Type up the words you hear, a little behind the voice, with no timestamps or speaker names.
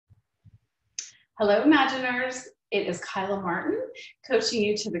Hello, Imaginers. It is Kyla Martin, coaching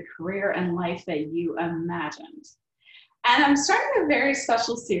you to the career and life that you imagined. And I'm starting a very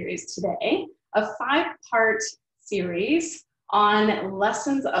special series today, a 5-part series on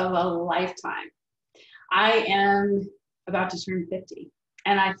lessons of a lifetime. I am about to turn 50,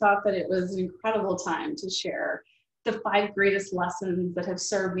 and I thought that it was an incredible time to share the 5 greatest lessons that have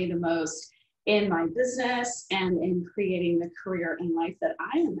served me the most in my business and in creating the career and life that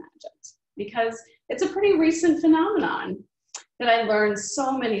I imagined. Because it's a pretty recent phenomenon that I learned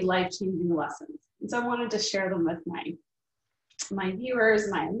so many life-changing lessons. And so I wanted to share them with my viewers,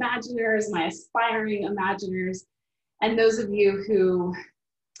 my imaginers, my aspiring imaginers, and those of you who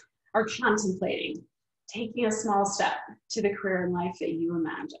are contemplating taking a small step to the career and life that you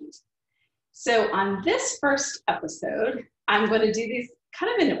imagined. So on this first episode, I'm going to do these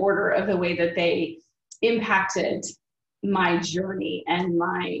kind of in order of the way that they impacted my journey and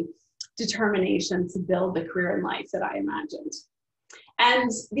my determination to build the career and life that I imagined. And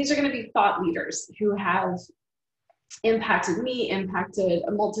these are going to be thought leaders who have impacted me, impacted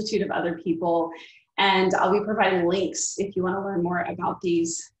a multitude of other people. And I'll be providing links if you want to learn more about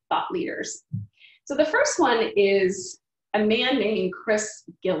these thought leaders. So the first one is a man named Chris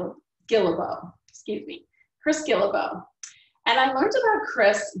Guillebeau. Chris Guillebeau. And I learned about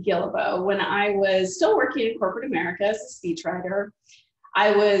Chris Guillebeau when I was still working in corporate America as a speechwriter.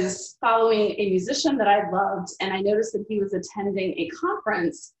 I was following a musician that I loved, and I noticed that he was attending a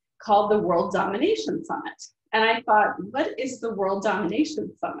conference called the World Domination Summit. And I thought, what is the World Domination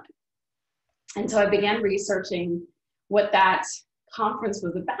Summit? And so I began researching what that conference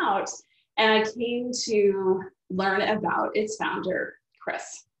was about, and I came to learn about its founder,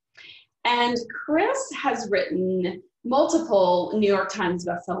 Chris. And Chris has written multiple New York Times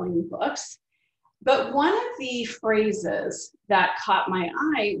bestselling books. But one of the phrases that caught my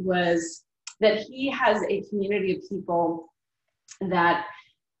eye was that he has a community of people that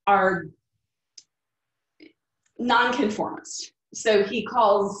are nonconformist. So he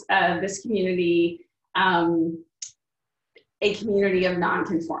calls this community a community of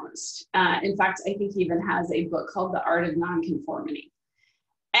nonconformists. In fact, I think he even has a book called The Art of Nonconformity.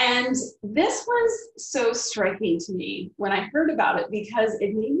 And this was so striking to me when I heard about it because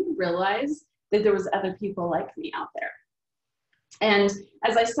it made me realize that there was other people like me out there. And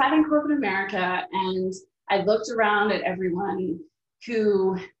as I sat in corporate America and I looked around at everyone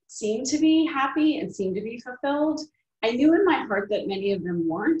who seemed to be happy and seemed to be fulfilled, I knew in my heart that many of them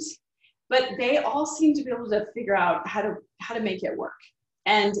weren't, but they all seemed to be able to figure out how to make it work.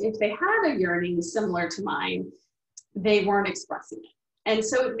 And if they had a yearning similar to mine, they weren't expressing it. And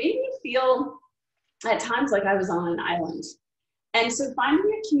so it made me feel at times like I was on an island. And so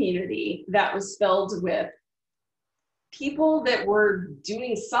finding a community that was filled with people that were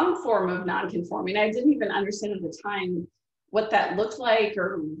doing some form of nonconforming, I didn't even understand at the time what that looked like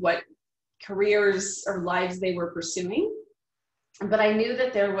or what careers or lives they were pursuing. But I knew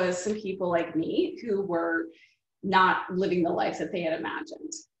that there was some people like me who were not living the life that they had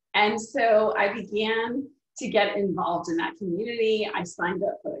imagined. And so I began to get involved in that community. I signed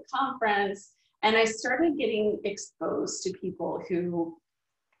up for the conference. And I started getting exposed to people who,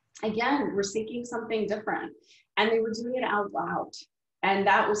 again, were seeking something different, and they were doing it out loud. And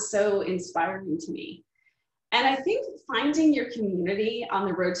that was so inspiring to me. And I think finding your community on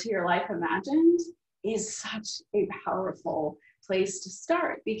the road to your life imagined is such a powerful place to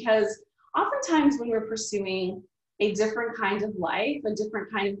start, because oftentimes when we're pursuing a different kind of life, a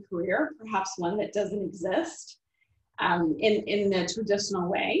different kind of career, perhaps one that doesn't exist, in the traditional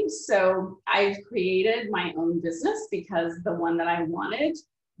way. So I've created my own business because the one that I wanted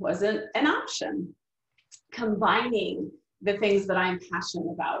wasn't an option. Combining the things that I'm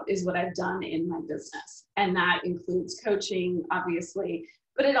passionate about is what I've done in my business. And that includes coaching, obviously,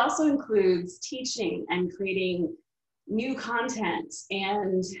 but it also includes teaching and creating new content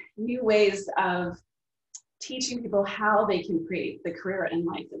and new ways of teaching people how they can create the career and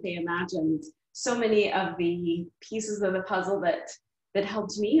life that they imagined. So many of the pieces of the puzzle that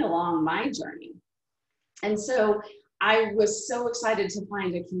helped me along my journey. And so I was so excited to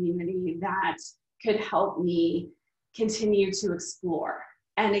find a community that could help me continue to explore.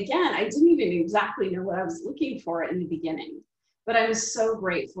 And again, I didn't even exactly know what I was looking for in the beginning, but I was so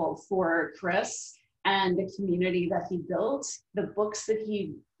grateful for Chris and the community that he built, the books that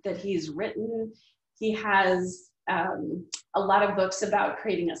he's written. He has a lot of books about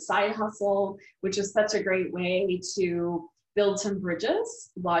creating a side hustle, which is such a great way to build some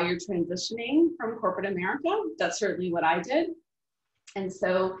bridges while you're transitioning from corporate America. That's certainly what I did. And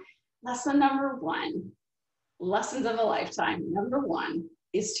so lesson number one, lessons of a lifetime. Number one,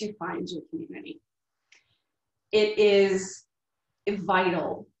 is to find your community. It is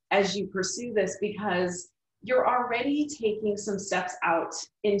vital as you pursue this because you're already taking some steps out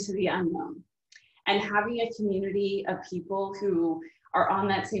into the unknown. And having a community of people who are on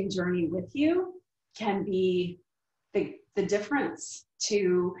that same journey with you can be the difference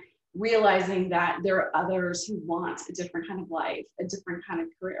to realizing that there are others who want a different kind of life, a different kind of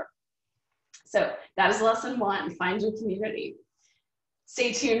career. So that is lesson 1, find your community.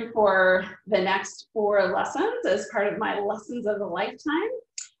 Stay tuned for the next 4 lessons as part of my lessons of a lifetime.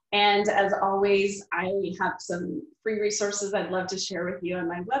 And as always, I have some free resources I'd love to share with you on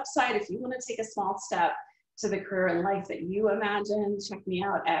my website. If you want to take a small step to the career and life that you imagine, check me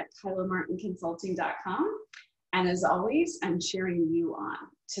out at kylamartinconsulting.com. And as always, I'm cheering you on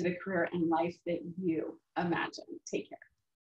to the career and life that you imagine. Take care.